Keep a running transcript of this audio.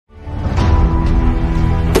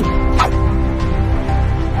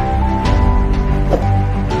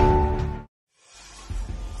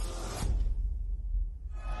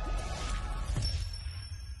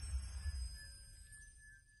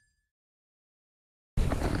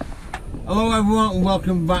Hello everyone and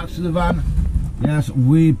welcome back to the van. Yes,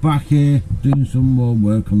 we're back here doing some more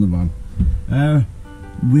work on the van.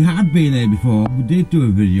 We had been here before, we did do a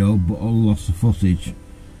video but I lost the footage.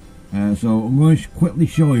 So I'm going to quickly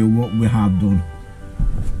show you what we have done.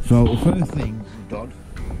 So the first thing we've done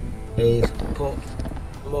is put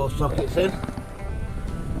more sockets in.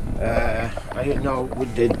 I didn't know we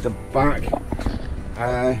did the back.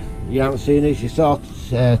 You haven't seen this, you saw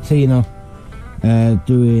Tina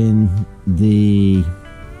doing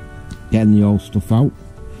getting the old stuff out.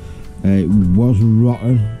 It was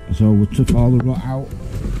rotten, so we took all the rot out,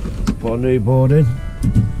 put a new board in.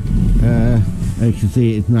 As you can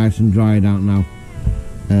see, it's nice and dried out now.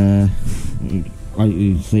 Like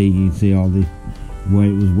you can see all the way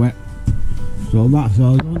it was wet. So that's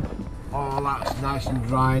all done. All that's nice and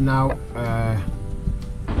dry now.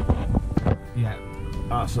 Yeah,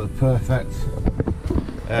 that's perfect.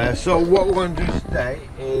 So what we're going to do today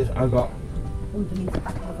is I got.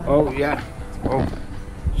 Oh yeah. Oh.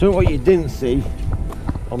 So what you didn't see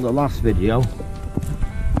on the last video,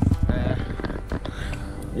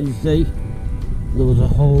 you see there was a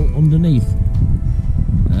hole underneath.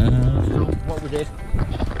 So what we did,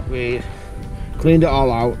 we cleaned it all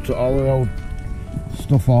out, took all the old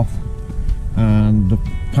stuff off, and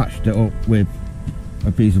patched it up with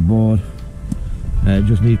a piece of board. It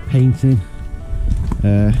just needs painting.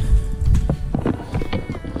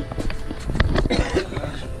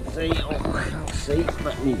 See, oh, I can't see.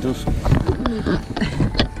 Let me just. I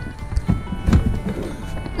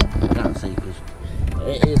can't see because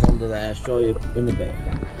it is under there. I'll show you in a bit.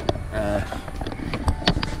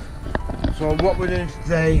 So what we're doing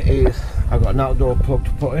today is I've got an outdoor plug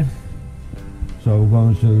to put in. So we're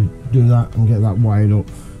going to do that and get that wired up.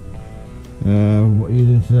 What are you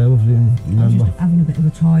doing today? What you remember? Just having a bit of a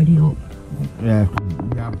tidy up. Yeah,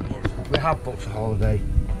 we have booked a holiday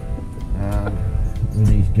and we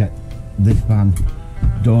need to get this van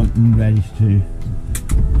done and ready to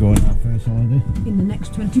go on our first holiday. In the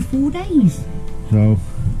next 24 days. So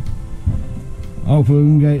hopefully we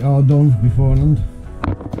can get it all done beforehand.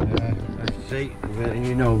 As you see,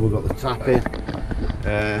 you know we've got the tap in.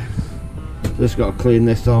 Just got to clean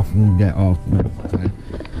this off and get all.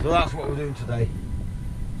 So that's what we're doing today.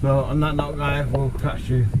 So on that note guys, we'll catch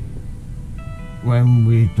you when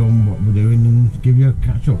we've done what we're doing and give you a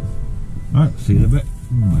catch up. Alright, see you in a bit.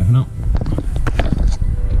 Bye for now.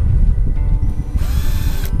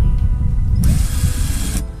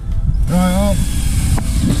 Right,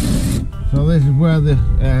 so this is where the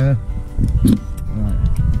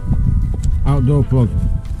outdoor plug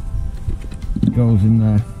goes in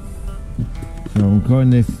there. So I'm cutting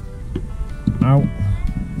this out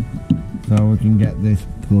so we can get this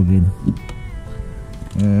plug in.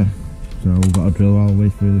 So we've got to drill all the way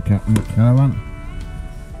through the caravan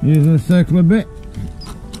using a circular bit,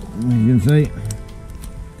 as you can see.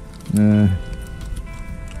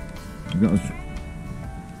 We've got to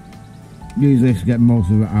use this to get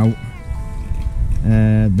most of it out.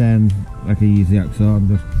 Then I can use the hacksaw and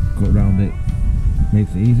just cut around it,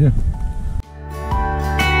 makes it easier.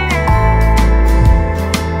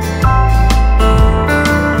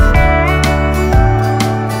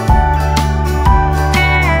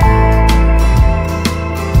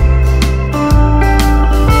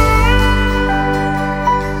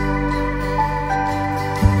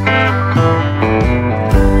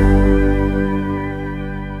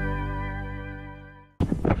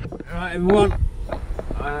 Right everyone,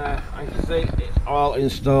 I can see it's all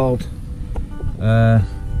installed.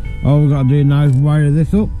 All we've got to do now is wire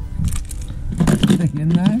this up, stick it in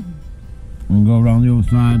there, and go around the other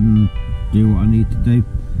side and do what I need to do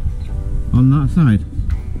on that side.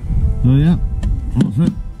 So yeah, that's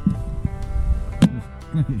it. Just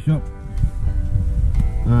click it shut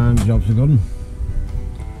and jobs are good.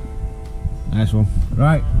 Nice one.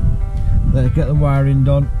 Right, let's get the wiring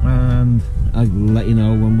done and I'll let you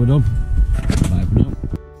know when we're done. Bye for now.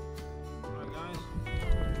 Right guys,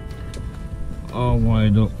 all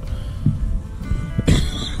wired up.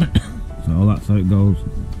 So that's how it goes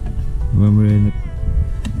when we're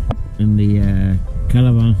in the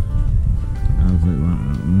caravan.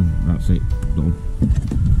 That's it, done.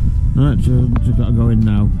 Right, so just got to go in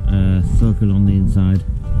now, circle on the inside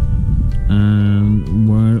and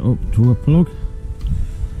wire it up to a plug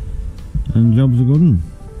and jobs are good one.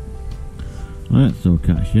 Right, so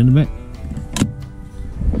catch you in a bit.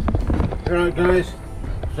 Right guys,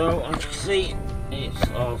 so as you can see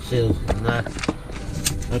it's all sealed in there.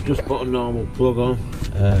 I've just put a normal plug on.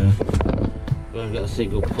 Going to get a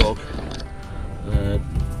single plug,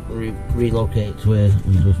 relocate it to here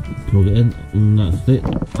and just plug it in, and that's it.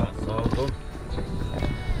 That's all done.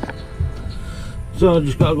 So I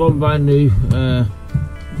just got to go and buy a new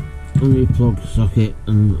plug socket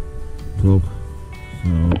and plug.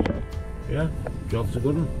 So yeah, job's a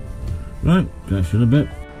good one. Right, catch you in a bit.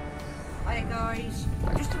 Hi guys,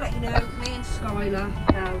 just to let you know, me and Skylar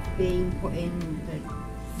have been putting the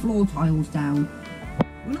floor tiles down.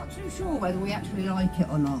 We're not too sure whether we actually like it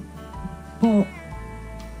or not, but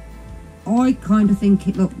I kind of think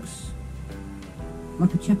it looks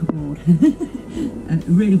like a checkerboard. A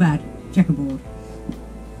really bad checkerboard.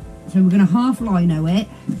 So we're going to half lino it,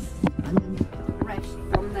 and then the rest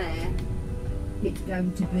from there, it's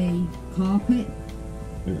going to be carpet.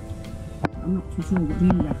 Yeah. I'm not too sure, what do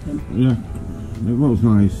you reckon? Yeah, it looks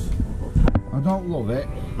nice. I don't love it,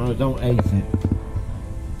 and I don't hate it.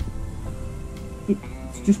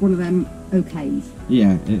 It's just one of them okays.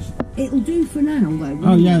 Yeah, It'll do for now though.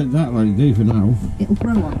 Oh yeah, that will do for now. It'll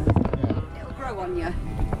grow on you. Yeah.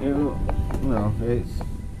 It'll grow on you. Well, it's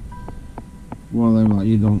one of them like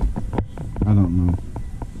I don't know.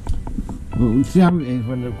 We'll see how it is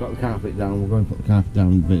when they've got the carpet down. We're going to put the carpet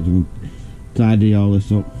down a bit and tidy all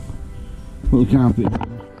this up. Put the carpet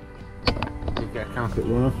down. You get a carpet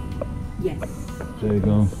runner. Yes. There you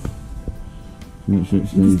go. Make sure it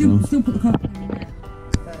stays down. Still put the carpet in there.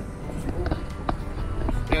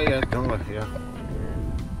 Yeah, don't worry, yeah.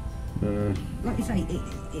 Like you say,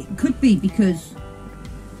 it could be because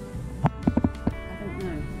I don't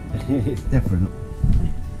know. It's different.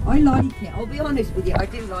 I like it. I'll be honest with you. I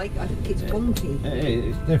do like it. I think it's funky.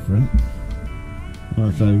 It's different.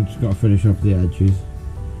 Like I say, we've just got to finish off the edges.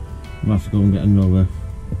 We'll have to go and get another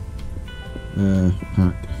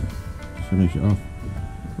pack to finish it off.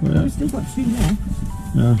 Well, yeah. We've still got two left.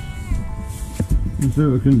 Yeah. We'll see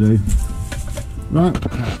what we can do. Right,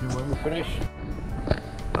 catch you when we finish.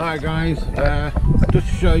 Alright guys, just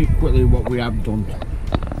to show you quickly what we have done.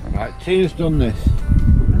 Right, Tina's done this.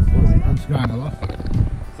 And Skylar.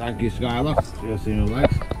 Thank you, Skylar. You've seen her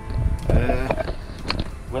legs.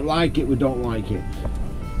 We like it, we don't like it.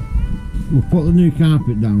 We'll put the new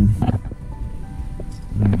carpet down.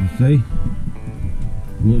 As you can see,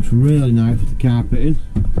 it looks really nice with the carpeting.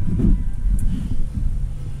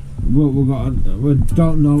 But we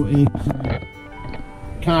don't know if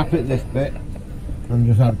carpet this bit and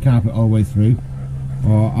just have carpet all the way through,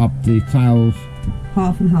 or have the tiles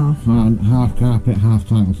half and half. Half carpet, half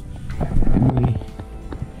tiles.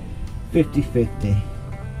 50-50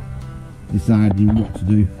 deciding what to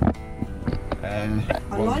do.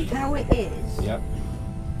 I like how it is. Yep.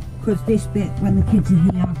 Because this bit, when the kids are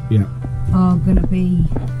here, Yep. are going to be.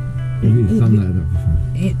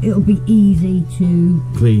 It'll be easy to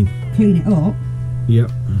clean it up.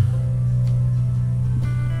 Yep.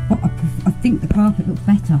 But I think the carpet looks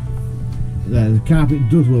better. Yeah, the carpet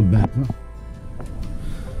does look better.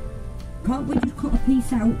 Can't we just cut a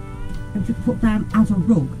piece out and just put down as a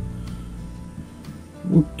rug?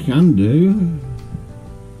 We can do.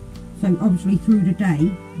 So obviously through the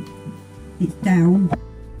day, it's down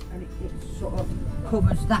and it sort of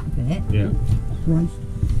covers that bit. Yeah. Christ,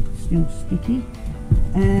 still sticky.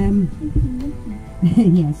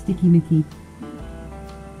 Yeah, sticky Mickey.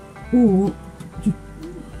 Or just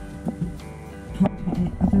carpet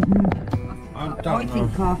it. I don't know. I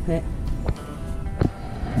think carpet.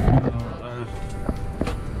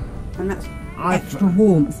 And that's extra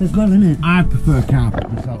warmth as well, isn't it? I prefer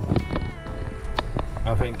carpet myself.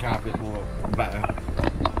 I think carpet will look better,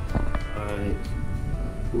 and it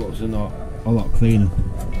looks a lot cleaner.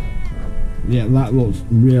 Yeah, that looks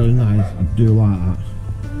really nice. I do like that.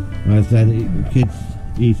 Like I said, the kids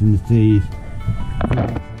eating the teas.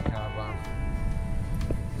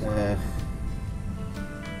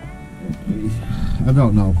 I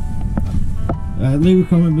don't know. Leave a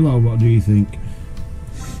comment below. What do you think?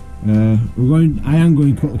 I am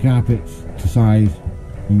going to cut the carpets to size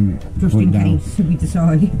and just in case we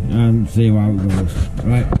decide and see how it goes.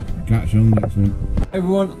 Right, catch you on the next one.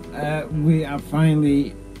 Everyone, we have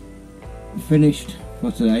finally finished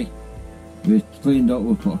for today. We've cleaned up.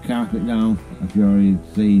 We've put a carpet down, as you already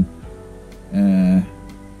seen.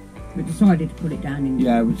 We decided to put it down in.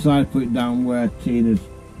 Yeah, we decided to put it down where Tina's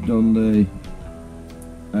done the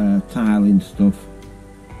tiling stuff.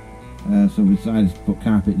 So we decided to put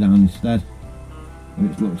carpet down instead,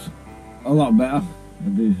 which looks a lot better.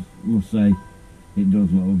 I must say it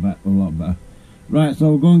does look a lot better. Right,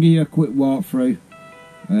 so we're going to give you a quick walkthrough,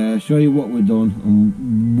 show you what we've done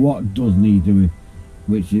and what does need doing,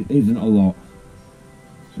 which isn't a lot.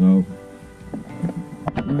 So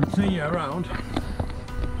we'll see you around.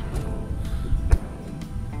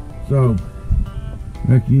 So,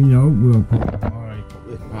 like you know, we'll already put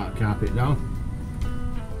this part of carpet down.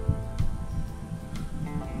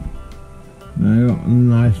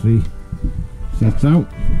 Nicely set out.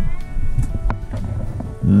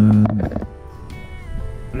 You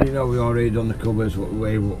know, we already done the cupboards the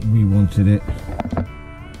way we wanted it.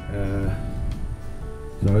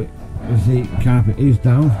 So you see, carpet is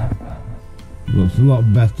down. Looks a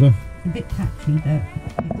lot better. A bit patchy, but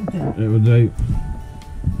it will do.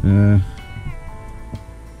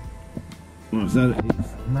 Like I said, it's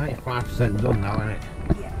 95% done now, isn't it?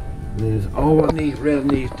 yeah. There's all what really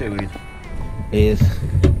needs doing is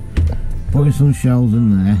putting some shelves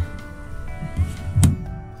in there,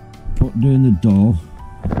 doing the door,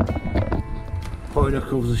 putting a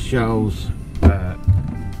couple of shelves. That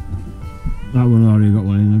one already got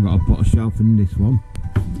one in. I've got to put a shelf in this one.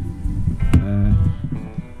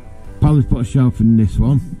 Probably put a shelf in this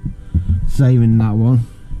one, same in that one,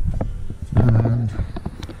 and I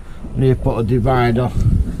need to put a divider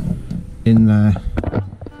in there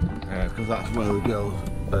because that's where the girls'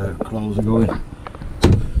 clothes are going.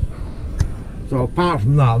 So apart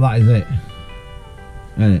from that, that is it.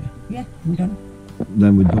 Isn't it? Yeah, we're done.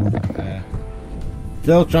 Then we're done.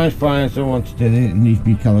 Still trying to find someone to do it. It needs to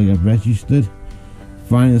be Caligot registered.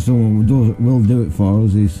 Finding someone who will do it for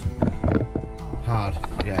us is hard.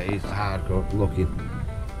 Yeah, it's hard looking.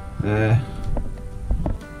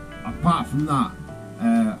 Apart from that,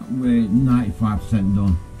 we're 95%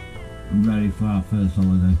 done and ready for our first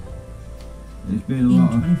holiday. It's been a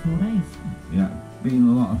lot of 24 days. Yeah, been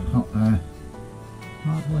a lot of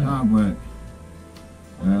hard work.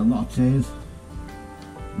 A lot of tears,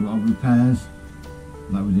 a lot of repairs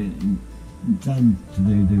that we didn't intend to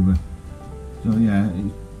do we? So yeah,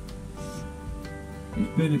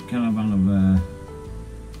 it's been a caravan of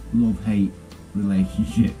love-hate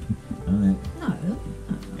relationship, hasn't it? No.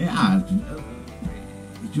 It has.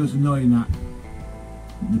 It's just annoying that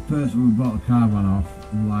the person we bought the caravan off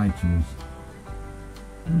lied to us.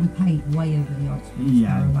 And we paid way over the odds for this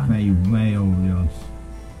Yeah, caravan. paid way over the odds.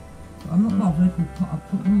 I'm not bothered. We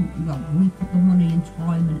put the money and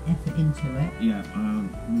time and effort into it. Yeah,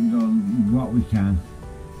 we've done what we can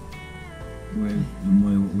with the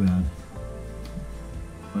money that we had.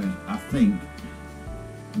 But I think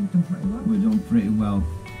We've done pretty well. we've done pretty well.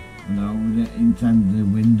 You know, we didn't intend the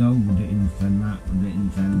window, we didn't intend that, we didn't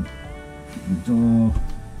intend the door,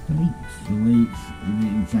 The leaks. the leaks, we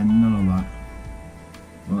didn't intend none of that.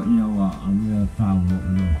 But you know what, I'm really proud of what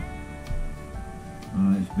we've done.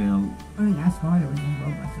 It's been I think our Skylar is as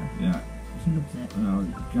well better. yeah, She loves it. you know,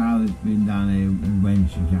 Carla's been down here when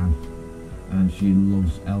she can, and she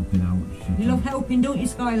loves helping out. You love helping, don't you,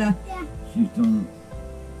 Skylar? Yeah. She's done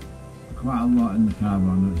quite a lot in the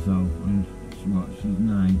caravan herself, and she's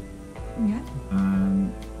 9, Yeah.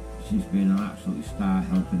 and she's been an absolute star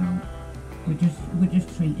helping out. We're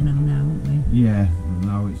just treating them now, aren't we? Yeah,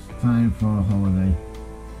 now it's time for a holiday.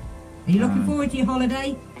 Are you looking forward to your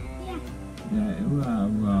holiday? Yeah. Yeah, we are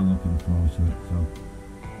looking forward to it. So,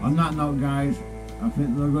 on that note, guys, I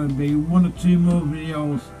think there are going to be 1 or 2 more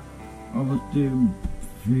videos of us doing a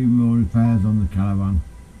few more repairs on the caravan.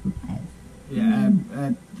 Repairs. Yeah,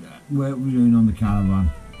 work we're doing on the caravan,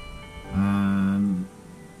 and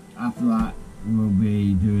after that we'll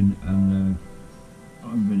be doing a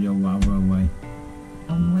video while we're away.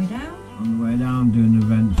 On the way down? On the way down, doing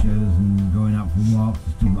adventures and going out for walks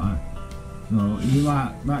and stuff like that. So if you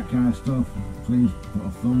like that kind of stuff, please put a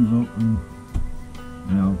thumbs up and,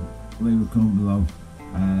 you know, leave a comment below.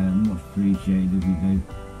 Much appreciated if you do.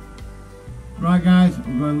 Right guys,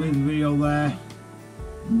 I'm going to leave the video there.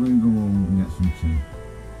 I'm going to go home and get some tea.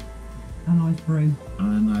 A nice brew.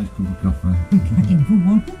 And a nice cup of coffee. Cracking for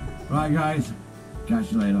one. Right guys,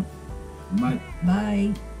 catch you later. Bye.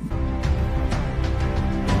 Bye.